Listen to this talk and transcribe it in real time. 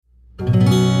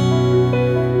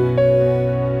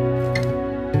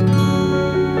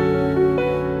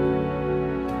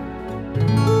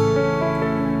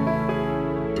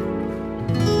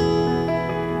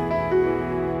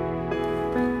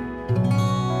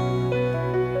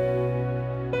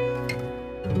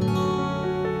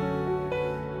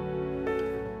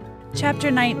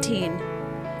Chapter 19.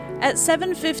 At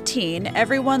 7:15,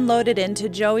 everyone loaded into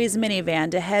Joey's minivan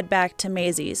to head back to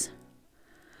Maisie's.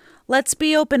 "Let's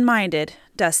be open-minded,"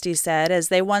 Dusty said as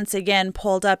they once again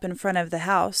pulled up in front of the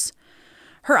house.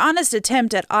 Her honest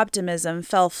attempt at optimism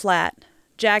fell flat.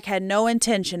 Jack had no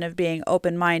intention of being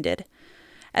open-minded.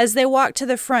 As they walked to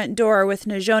the front door with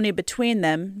Najoni between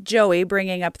them, Joey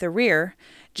bringing up the rear,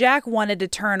 Jack wanted to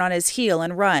turn on his heel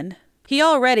and run. He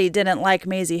already didn't like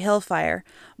Maisie Hillfire,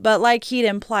 but like he'd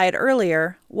implied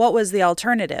earlier, what was the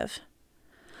alternative?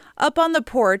 Up on the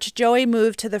porch, Joey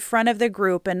moved to the front of the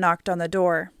group and knocked on the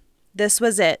door. This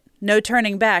was it. No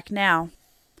turning back now.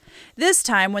 This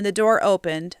time, when the door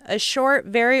opened, a short,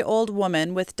 very old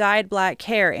woman with dyed black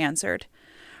hair answered.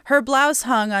 Her blouse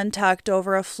hung untucked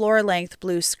over a floor-length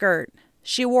blue skirt.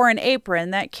 She wore an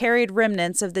apron that carried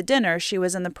remnants of the dinner she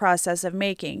was in the process of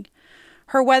making.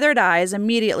 Her weathered eyes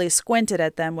immediately squinted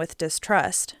at them with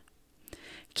distrust.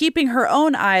 Keeping her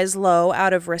own eyes low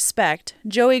out of respect,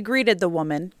 Joey greeted the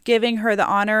woman, giving her the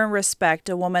honor and respect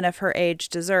a woman of her age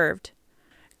deserved.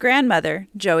 "Grandmother,"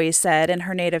 Joey said in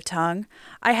her native tongue,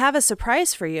 "I have a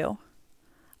surprise for you."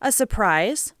 "A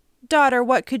surprise? Daughter,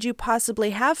 what could you possibly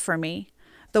have for me?"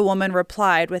 the woman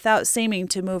replied without seeming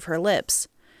to move her lips.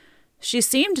 She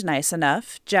seemed nice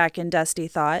enough, Jack and Dusty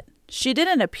thought. She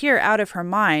didn't appear out of her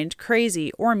mind,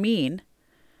 crazy, or mean.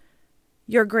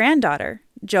 "Your granddaughter,"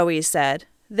 Joey said,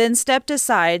 then stepped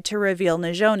aside to reveal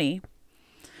Najoni.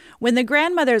 When the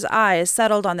grandmother's eyes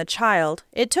settled on the child,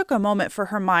 it took a moment for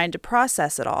her mind to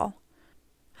process it all.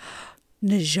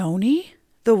 "Najoni?"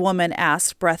 the woman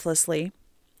asked breathlessly.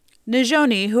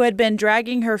 Najoni, who had been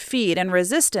dragging her feet and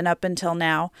resistant up until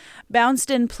now,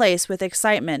 bounced in place with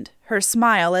excitement, her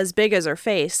smile as big as her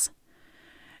face.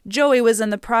 Joey was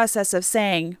in the process of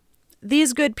saying,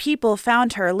 "These good people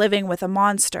found her living with a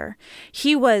monster.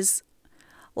 He was—"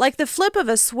 Like the flip of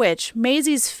a switch,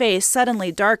 Maisie's face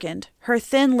suddenly darkened, her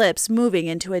thin lips moving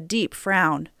into a deep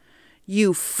frown.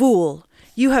 "You fool!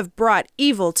 You have brought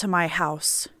evil to my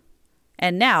house."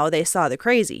 And now they saw the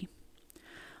crazy.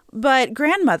 "But,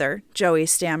 grandmother," Joey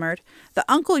stammered, "the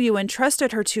uncle you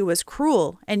entrusted her to was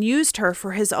cruel and used her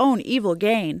for his own evil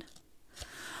gain."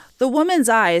 The woman's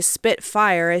eyes spit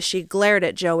fire as she glared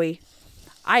at Joey.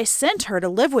 "I sent her to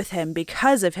live with him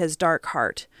because of his dark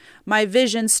heart. My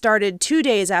vision started 2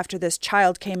 days after this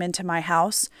child came into my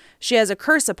house. She has a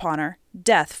curse upon her.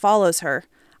 Death follows her.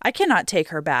 I cannot take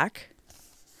her back."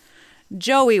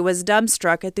 Joey was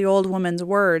dumbstruck at the old woman's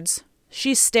words.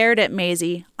 She stared at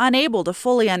Maisie, unable to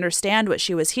fully understand what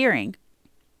she was hearing.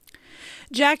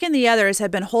 Jack and the others had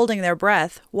been holding their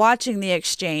breath, watching the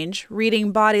exchange,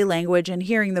 reading body language and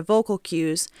hearing the vocal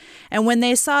cues, and when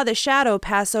they saw the shadow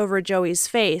pass over Joey's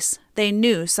face, they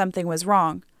knew something was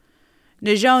wrong.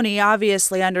 Najoni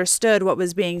obviously understood what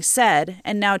was being said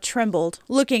and now trembled,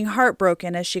 looking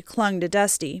heartbroken as she clung to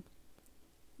Dusty.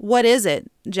 "What is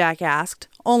it?" Jack asked,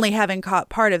 only having caught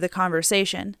part of the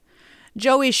conversation.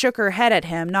 Joey shook her head at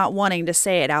him, not wanting to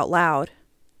say it out loud.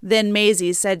 Then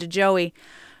Maisie said to Joey,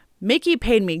 "Mickey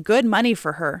paid me good money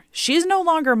for her. She's no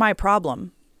longer my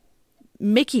problem."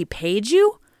 "Mickey paid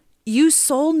you? You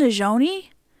sold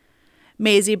Najoni?"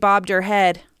 Maisie bobbed her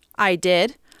head. "I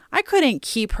did. I couldn't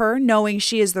keep her, knowing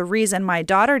she is the reason my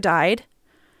daughter died."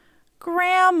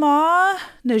 "Grandma,"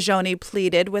 Najoni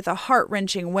pleaded with a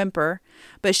heart-wrenching whimper,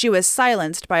 but she was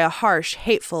silenced by a harsh,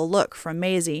 hateful look from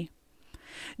Maisie.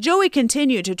 Joey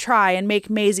continued to try and make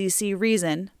Maisie see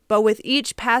reason, but with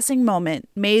each passing moment,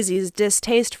 Maisie's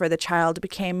distaste for the child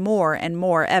became more and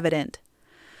more evident.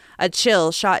 A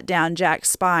chill shot down Jack's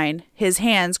spine, his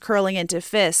hands curling into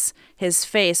fists, his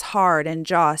face hard and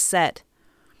jaw set.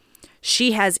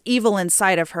 "She has evil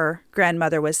inside of her,"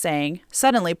 Grandmother was saying,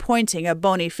 suddenly pointing a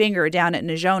bony finger down at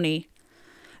Najoni.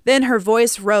 Then her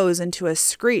voice rose into a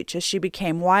screech as she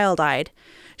became wild-eyed.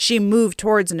 She moved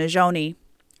towards Najoni.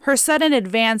 Her sudden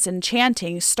advance and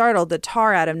chanting startled the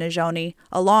tar out of Najoni,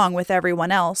 along with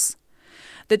everyone else.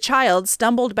 The child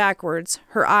stumbled backwards,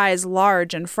 her eyes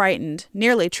large and frightened,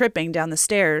 nearly tripping down the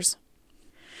stairs.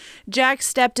 Jack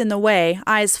stepped in the way,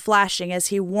 eyes flashing as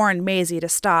he warned Maisie to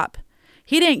stop.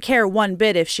 He didn't care one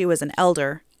bit if she was an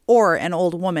elder, or an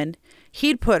old woman.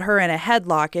 He'd put her in a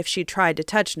headlock if she tried to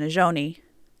touch Najoni.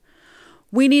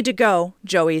 "We need to go,"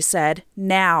 Joey said.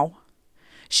 "Now."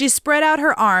 She spread out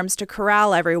her arms to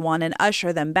corral everyone and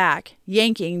usher them back,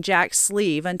 yanking Jack's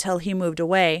sleeve until he moved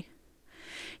away.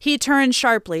 He turned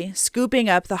sharply, scooping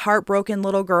up the heartbroken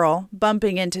little girl,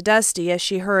 bumping into Dusty as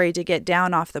she hurried to get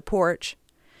down off the porch.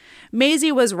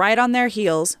 Maisie was right on their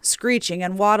heels, screeching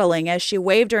and waddling as she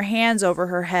waved her hands over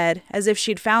her head as if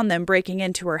she'd found them breaking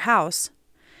into her house.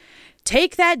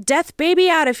 "Take that death baby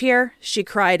out of here," she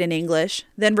cried in English,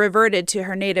 then reverted to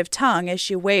her native tongue as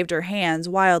she waved her hands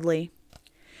wildly.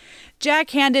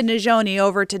 Jack handed Najoni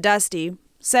over to Dusty,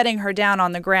 setting her down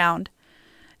on the ground.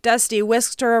 Dusty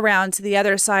whisked her around to the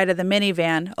other side of the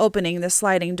minivan, opening the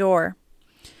sliding door.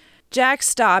 Jack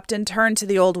stopped and turned to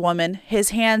the old woman, his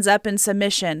hands up in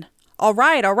submission. All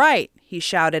right, he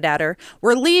shouted at her.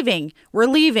 We're leaving!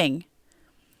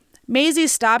 Maisie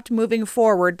stopped moving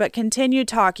forward but continued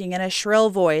talking in a shrill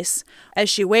voice as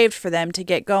she waved for them to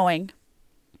get going.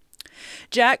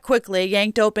 Jack quickly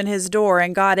yanked open his door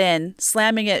and got in,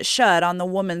 slamming it shut on the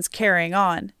woman's carrying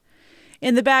on.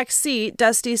 In the back seat,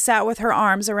 Dusty sat with her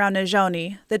arms around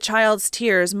Najoni, the child's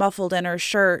tears muffled in her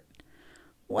shirt.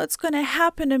 "What's going to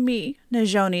happen to me?"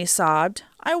 Najoni sobbed.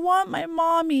 "I want my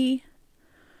mommy."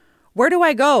 "Where do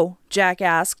I go?" Jack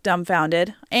asked,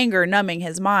 dumbfounded, anger numbing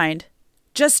his mind.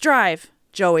 "Just drive,"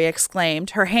 Joey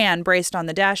exclaimed, her hand braced on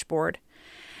the dashboard.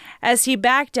 As he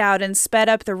backed out and sped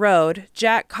up the road,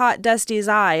 Jack caught Dusty's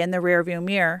eye in the rearview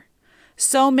mirror.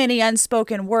 So many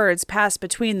unspoken words passed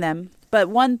between them, but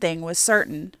one thing was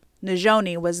certain.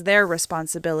 Najoni was their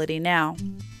responsibility now.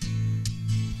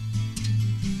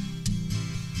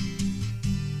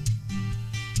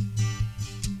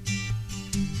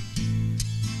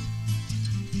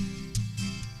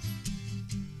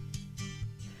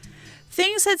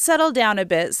 Things had settled down a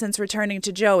bit since returning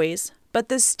to Joey's, but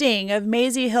the sting of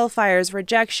Maisie Hillfire's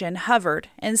rejection hovered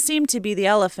and seemed to be the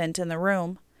elephant in the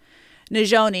room.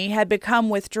 Najoni had become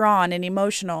withdrawn and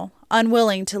emotional,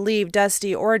 unwilling to leave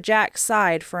Dusty or Jack's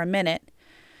side for a minute.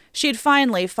 She'd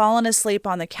finally fallen asleep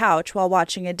on the couch while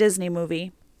watching a Disney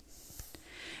movie.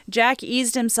 Jack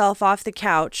eased himself off the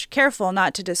couch, careful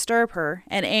not to disturb her,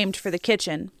 and aimed for the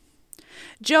kitchen.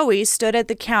 Joey stood at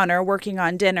the counter working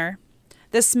on dinner.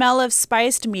 The smell of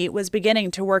spiced meat was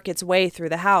beginning to work its way through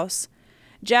the house.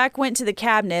 Jack went to the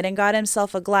cabinet and got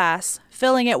himself a glass,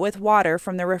 filling it with water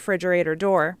from the refrigerator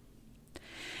door.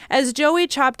 As Joey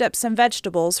chopped up some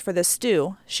vegetables for the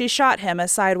stew, she shot him a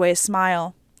sideways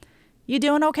smile. "You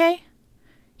doing okay?"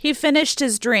 He finished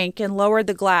his drink and lowered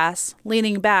the glass,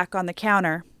 leaning back on the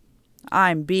counter.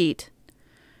 "I'm beat."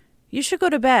 "You should go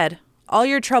to bed. All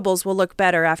your troubles will look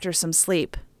better after some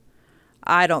sleep."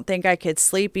 "I don't think I could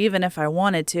sleep even if I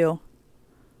wanted to."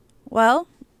 "Well,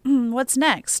 what's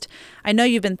next? I know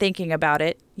you've been thinking about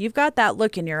it. You've got that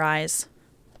look in your eyes."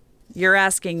 "You're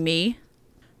asking me?"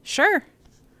 "Sure.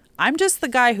 I'm just the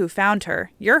guy who found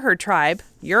her. You're her tribe.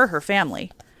 You're her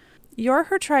family." "You're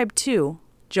her tribe too,"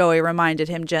 Joey reminded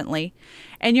him gently.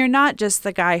 "And you're not just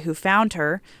the guy who found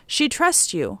her. She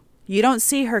trusts you. You don't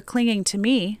see her clinging to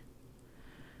me."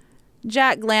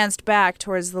 Jack glanced back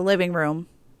towards the living room.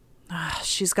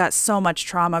 She's got so much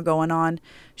trauma going on.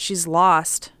 She's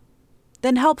lost.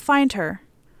 Then help find her."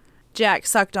 Jack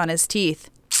sucked on his teeth.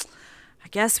 "I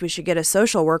guess we should get a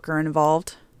social worker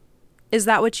involved." "Is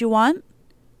that what you want?"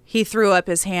 He threw up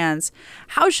his hands.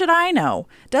 "How should I know?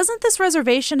 Doesn't this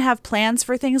reservation have plans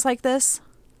for things like this?"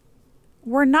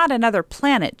 "We're not another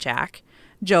planet, Jack,"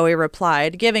 Joey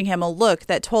replied, giving him a look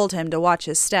that told him to watch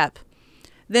his step.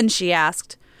 Then she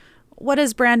asked, "What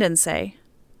does Brandon say?"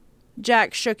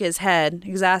 Jack shook his head,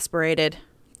 exasperated.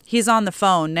 "He's on the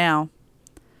phone now."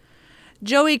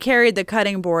 Joey carried the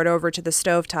cutting board over to the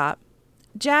stovetop.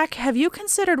 "Jack, have you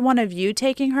considered one of you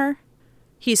taking her?"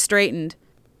 He straightened.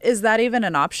 "Is that even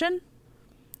an option?"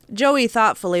 Joey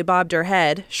thoughtfully bobbed her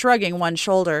head, shrugging one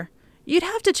shoulder. "You'd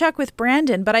have to check with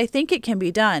Brandon, but I think it can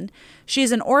be done.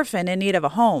 She's an orphan in need of a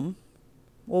home."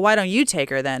 "Well, why don't you take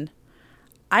her then?"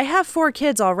 "I have 4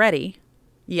 kids already."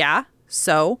 "Yeah?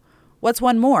 So? What's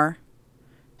one more?"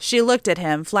 She looked at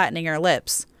him, flattening her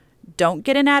lips. "Don't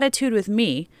get an attitude with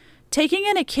me. Taking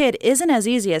in a kid isn't as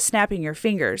easy as snapping your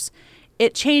fingers.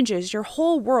 It changes your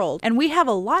whole world, and we have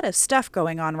a lot of stuff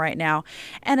going on right now.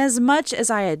 And as much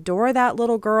as I adore that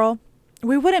little girl,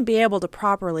 we wouldn't be able to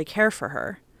properly care for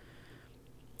her."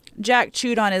 Jack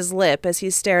chewed on his lip as he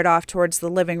stared off towards the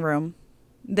living room.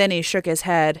 Then he shook his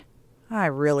head. "I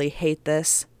really hate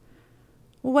this."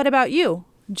 "What about you?"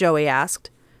 Joey asked.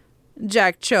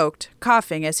 Jack choked,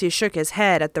 coughing as he shook his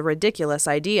head at the ridiculous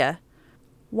idea.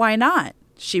 "Why not?"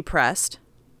 she pressed.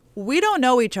 "We don't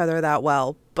know each other that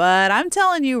well, but I'm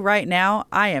telling you right now,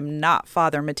 I am not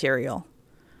father material."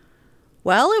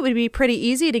 "Well, it would be pretty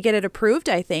easy to get it approved,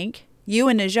 I think. You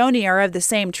and Najoni are of the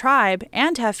same tribe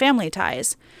and have family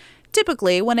ties.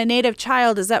 Typically, when a native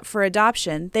child is up for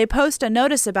adoption, they post a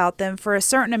notice about them for a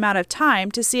certain amount of time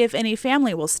to see if any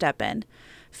family will step in.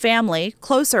 Family,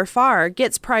 close or far,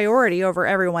 gets priority over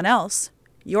everyone else.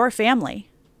 Your family."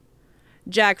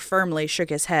 Jack firmly shook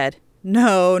his head.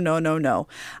 No, no, no, no.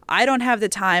 I don't have the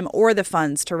time or the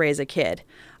funds to raise a kid.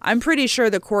 I'm pretty sure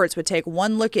the courts would take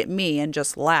one look at me and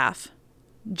just laugh.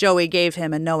 Joey gave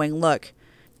him a knowing look.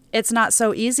 It's not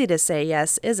so easy to say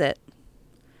yes, is it?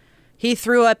 He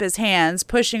threw up his hands,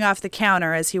 pushing off the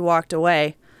counter as he walked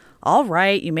away. All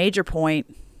right, you made your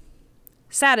point.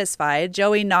 Satisfied,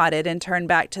 Joey nodded and turned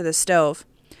back to the stove.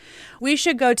 We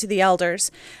should go to the elders.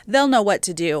 They'll know what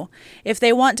to do. If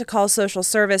they want to call social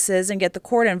services and get the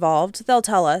court involved, they'll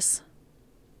tell us.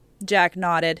 Jack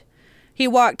nodded. He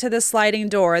walked to the sliding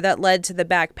door that led to the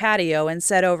back patio and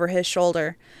said over his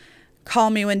shoulder,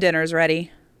 "Call me when dinner's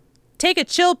ready." "Take a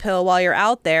chill pill while you're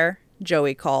out there,"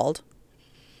 Joey called.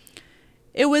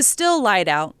 It was still light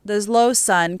out, the low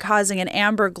sun causing an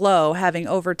amber glow having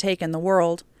overtaken the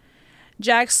world.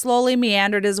 Jack slowly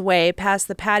meandered his way past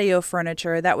the patio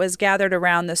furniture that was gathered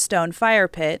around the stone fire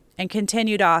pit and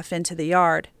continued off into the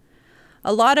yard.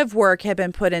 A lot of work had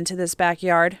been put into this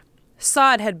backyard.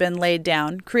 Sod had been laid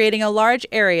down, creating a large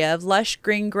area of lush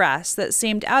green grass that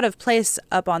seemed out of place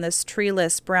up on this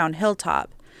treeless brown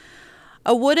hilltop.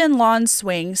 A wooden lawn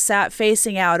swing sat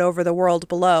facing out over the world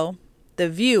below. The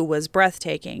view was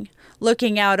breathtaking,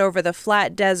 looking out over the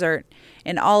flat desert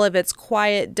in all of its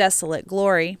quiet, desolate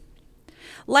glory.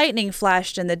 Lightning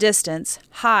flashed in the distance,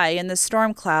 high in the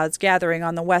storm clouds gathering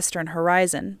on the western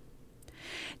horizon.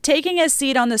 Taking a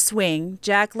seat on the swing,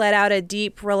 Jack let out a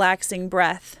deep, relaxing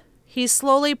breath. He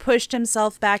slowly pushed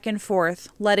himself back and forth,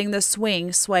 letting the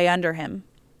swing sway under him.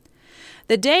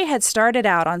 The day had started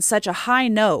out on such a high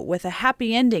note with a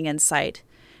happy ending in sight,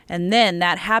 and then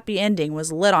that happy ending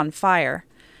was lit on fire.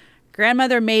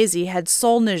 Grandmother Maisie had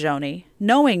sold Najoni,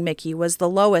 knowing Mickey was the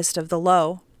lowest of the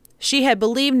low. She had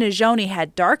believed Najoni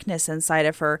had darkness inside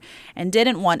of her and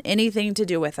didn't want anything to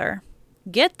do with her.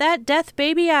 Get that death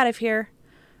baby out of here.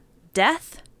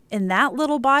 Death? In that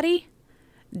little body?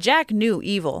 Jack knew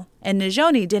evil, and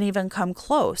Najoni didn't even come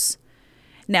close.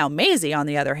 Now Maisie, on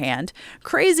the other hand,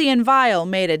 crazy and vile,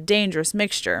 made a dangerous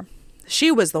mixture.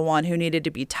 She was the one who needed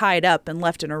to be tied up and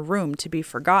left in her room to be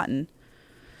forgotten.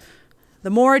 The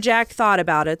more Jack thought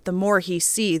about it, the more he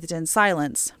seethed in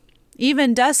silence.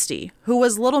 Even Dusty, who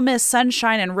was Little Miss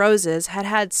Sunshine and Roses, had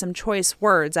had some choice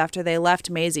words after they left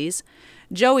Maisie's.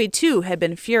 Joey, too, had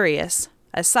been furious,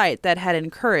 a sight that had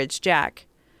encouraged Jack.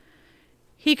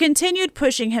 He continued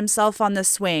pushing himself on the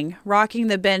swing, rocking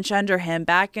the bench under him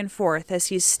back and forth as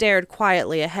he stared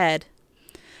quietly ahead.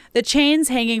 The chains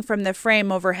hanging from the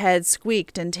frame overhead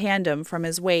squeaked in tandem from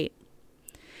his weight.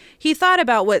 He thought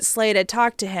about what Slade had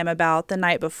talked to him about the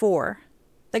night before.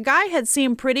 The guy had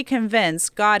seemed pretty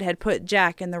convinced God had put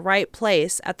Jack in the right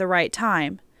place at the right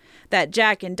time, that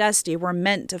Jack and Dusty were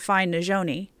meant to find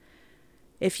Najoni.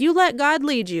 If you let God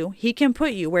lead you, he can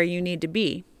put you where you need to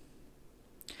be.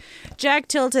 Jack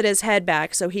tilted his head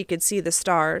back so he could see the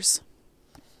stars.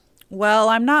 Well,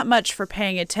 I'm not much for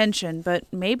paying attention, but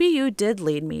maybe you did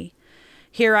lead me.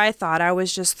 Here I thought I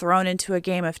was just thrown into a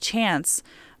game of chance,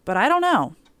 but I don't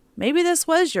know. Maybe this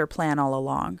was your plan all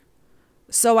along.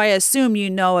 So I assume you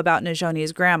know about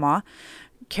Najoni's grandma.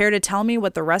 Care to tell me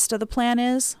what the rest of the plan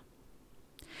is?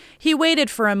 He waited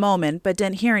for a moment, but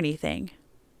didn't hear anything.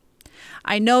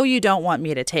 I know you don't want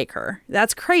me to take her.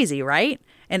 That's crazy, right?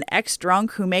 An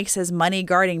ex-drunk who makes his money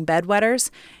guarding bedwetters?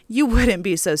 You wouldn't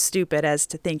be so stupid as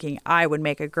to thinking I would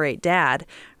make a great dad,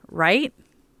 right?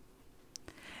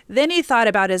 Then he thought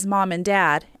about his mom and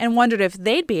dad and wondered if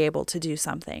they'd be able to do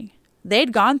something.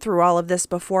 They'd gone through all of this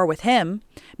before with him.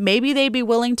 Maybe they'd be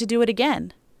willing to do it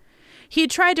again. He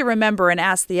tried to remember and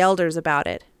ask the elders about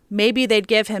it. Maybe they'd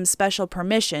give him special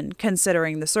permission,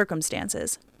 considering the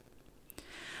circumstances.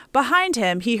 Behind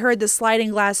him, he heard the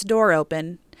sliding glass door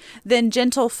open. Then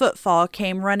gentle footfall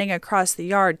came running across the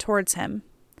yard towards him.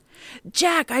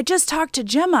 "Jack, I just talked to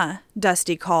Gemma,"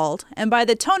 Dusty called, and by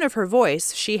the tone of her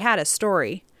voice, she had a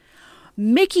story.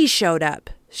 "Mickey showed up,"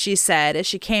 she said as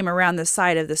she came around the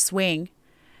side of the swing.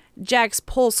 Jack's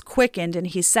pulse quickened and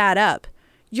he sat up.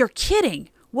 "You're kidding!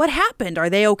 What happened? Are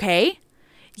they okay?"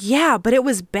 "Yeah, but it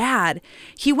was bad.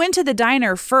 He went to the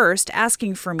diner first,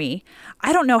 asking for me.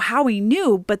 I don't know how he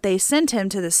knew, but they sent him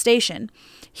to the station.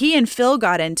 He and Phil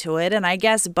got into it, and I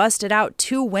guess busted out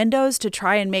 2 windows to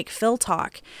try and make Phil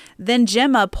talk. Then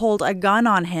Gemma pulled a gun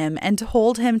on him and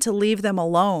told him to leave them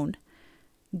alone."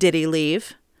 "Did he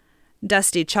leave?"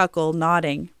 Dusty chuckled,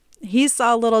 nodding. "He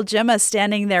saw little Gemma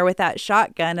standing there with that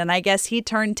shotgun, and I guess he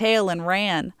turned tail and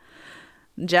ran."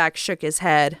 Jack shook his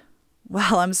head.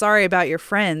 "Well, I'm sorry about your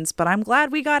friends, but I'm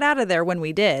glad we got out of there when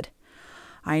we did."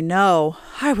 "I know.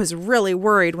 I was really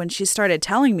worried when she started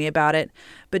telling me about it,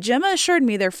 but Gemma assured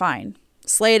me they're fine.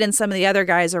 Slade and some of the other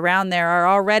guys around there are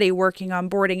already working on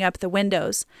boarding up the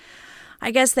windows.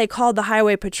 I guess they called the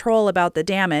highway patrol about the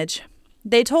damage.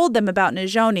 They told them about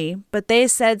Najoni, but they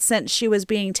said since she was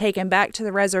being taken back to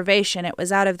the reservation, it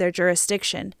was out of their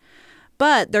jurisdiction.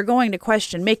 But they're going to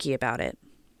question Mickey about it.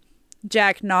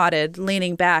 Jack nodded,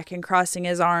 leaning back and crossing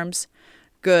his arms.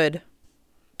 Good.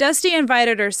 Dusty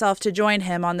invited herself to join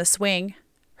him on the swing.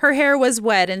 Her hair was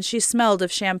wet and she smelled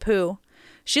of shampoo.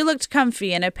 She looked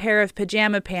comfy in a pair of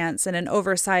pajama pants and an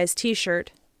oversized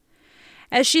t-shirt.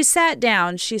 As she sat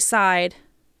down, she sighed.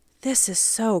 This is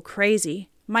so crazy.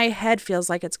 My head feels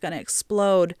like it's going to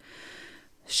explode.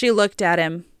 She looked at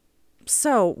him.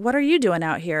 So, what are you doing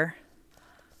out here?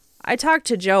 I talked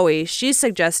to Joey. She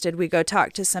suggested we go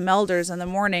talk to some elders in the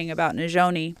morning about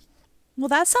Najoni. Well,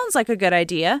 that sounds like a good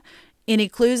idea. Any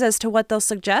clues as to what they'll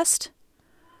suggest?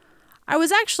 I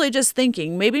was actually just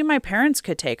thinking maybe my parents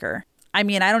could take her. I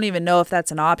mean, I don't even know if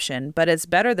that's an option, but it's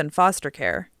better than foster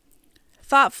care.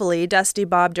 Thoughtfully, Dusty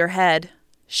bobbed her head.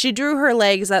 She drew her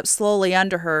legs up slowly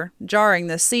under her, jarring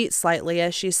the seat slightly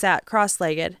as she sat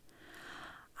cross-legged.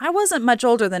 I wasn't much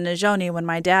older than Najoni when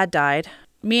my dad died.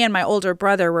 Me and my older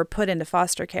brother were put into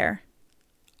foster care.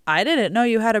 I didn't know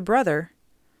you had a brother.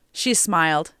 She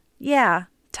smiled. Yeah,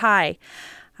 Ty.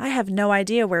 I have no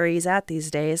idea where he's at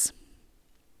these days.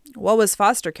 What was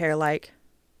foster care like?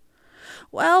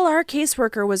 Well, our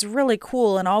caseworker was really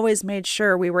cool and always made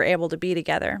sure we were able to be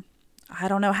together. I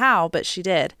don't know how, but she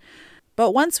did.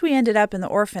 But once we ended up in the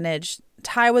orphanage,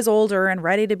 Ty was older and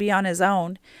ready to be on his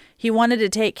own. He wanted to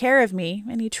take care of me,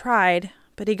 and he tried,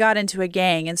 but he got into a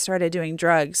gang and started doing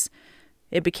drugs.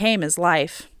 It became his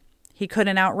life. He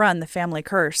couldn't outrun the family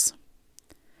curse.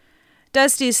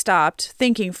 Dusty stopped,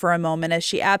 thinking for a moment as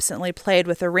she absently played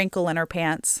with a wrinkle in her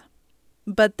pants.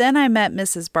 But then I met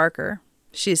Mrs. Barker,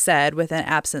 she said with an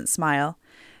absent smile.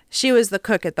 She was the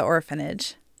cook at the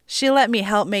orphanage. She let me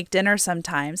help make dinner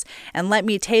sometimes and let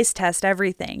me taste test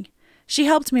everything. She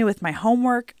helped me with my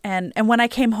homework, and when I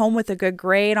came home with a good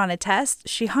grade on a test,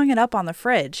 she hung it up on the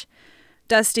fridge.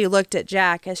 Dusty looked at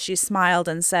Jack as she smiled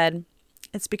and said,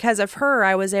 It's because of her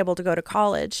I was able to go to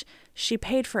college. She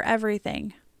paid for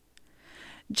everything.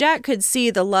 Jack could see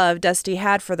the love Dusty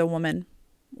had for the woman.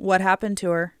 What happened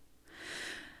to her?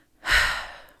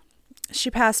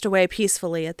 She passed away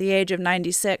peacefully at the age of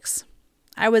 96.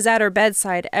 I was at her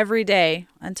bedside every day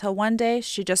until one day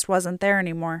she just wasn't there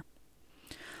anymore.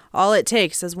 All it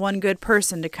takes is one good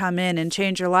person to come in and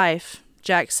change your life,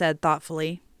 Jack said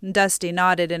thoughtfully. Dusty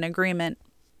nodded in agreement.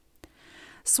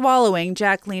 Swallowing,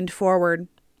 Jack leaned forward.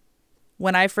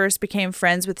 When I first became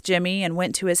friends with Jimmy and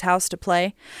went to his house to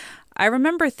play, I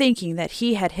remember thinking that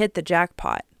he had hit the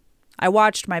jackpot. I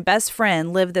watched my best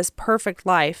friend live this perfect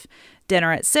life.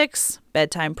 Dinner at 6,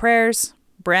 bedtime prayers,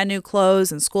 brand new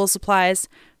clothes and school supplies,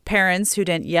 parents who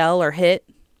didn't yell or hit.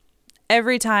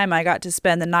 Every time I got to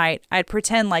spend the night, I'd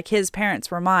pretend like his parents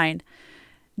were mine.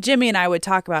 Jimmy and I would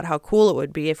talk about how cool it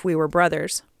would be if we were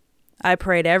brothers. I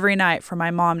prayed every night for my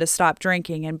mom to stop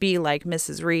drinking and be like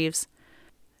Mrs. Reeves.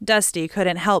 Dusty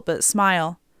couldn't help but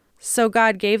smile. So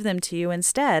God gave them to you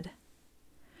instead.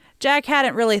 Jack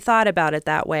hadn't really thought about it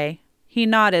that way. He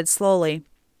nodded slowly.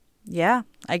 Yeah,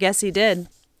 I guess he did.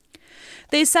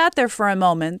 They sat there for a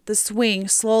moment, the swing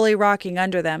slowly rocking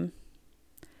under them.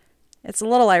 It's a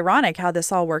little ironic how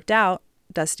this all worked out,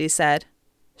 Dusty said.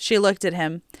 She looked at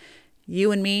him.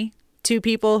 You and me, two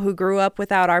people who grew up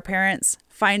without our parents,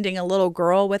 finding a little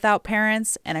girl without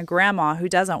parents and a grandma who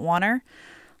doesn't want her,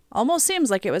 almost seems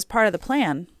like it was part of the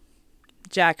plan.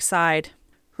 Jack sighed.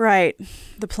 Right,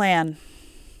 the plan.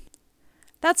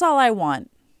 That's all I want,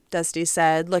 Dusty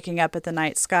said, looking up at the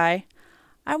night sky.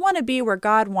 I want to be where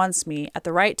God wants me at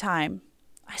the right time.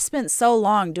 I spent so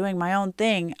long doing my own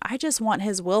thing, I just want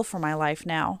His will for my life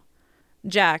now.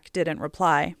 Jack didn't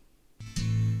reply.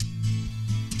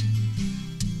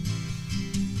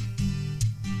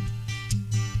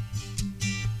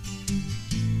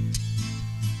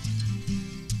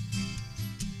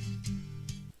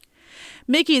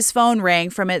 Mickey's phone rang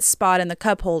from its spot in the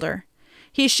cup holder.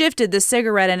 He shifted the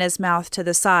cigarette in his mouth to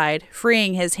the side,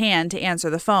 freeing his hand to answer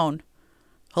the phone.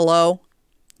 Hello?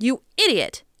 You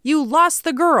idiot! You lost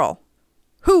the girl!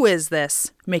 Who is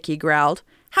this? Mickey growled.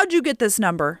 How'd you get this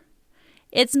number?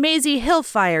 It's Maisie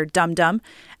Hillfire, dum-dum.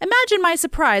 Imagine my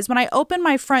surprise when I open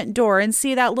my front door and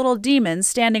see that little demon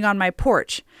standing on my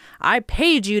porch. I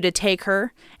paid you to take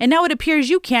her, and now it appears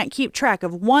you can't keep track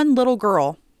of one little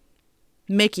girl.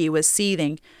 Mickey was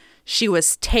seething. She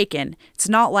was taken. It's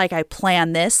not like I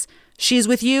planned this. She's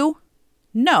with you?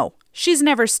 No, she's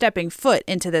never stepping foot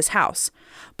into this house.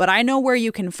 But I know where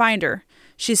you can find her.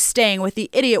 She's staying with the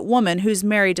idiot woman who's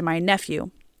married to my nephew.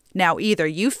 Now either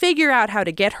you figure out how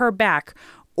to get her back,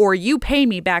 or you pay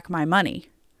me back my money.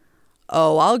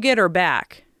 Oh, I'll get her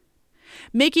back.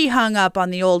 Mickey hung up on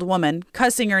the old woman,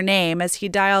 cussing her name as he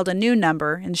dialed a new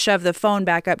number and shoved the phone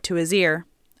back up to his ear.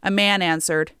 A man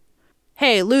answered.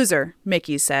 Hey, loser,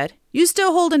 Mickey said. You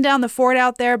still holding down the fort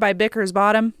out there by Bicker's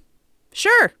Bottom?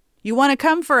 Sure. You want to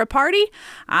come for a party?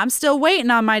 I'm still waiting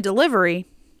on my delivery.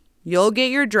 You'll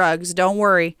get your drugs, don't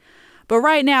worry. But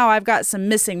right now I've got some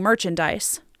missing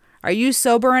merchandise. Are you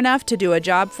sober enough to do a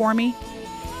job for me?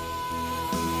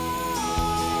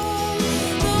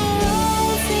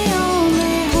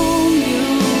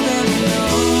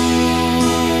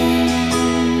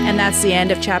 And that's the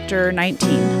end of chapter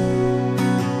 19.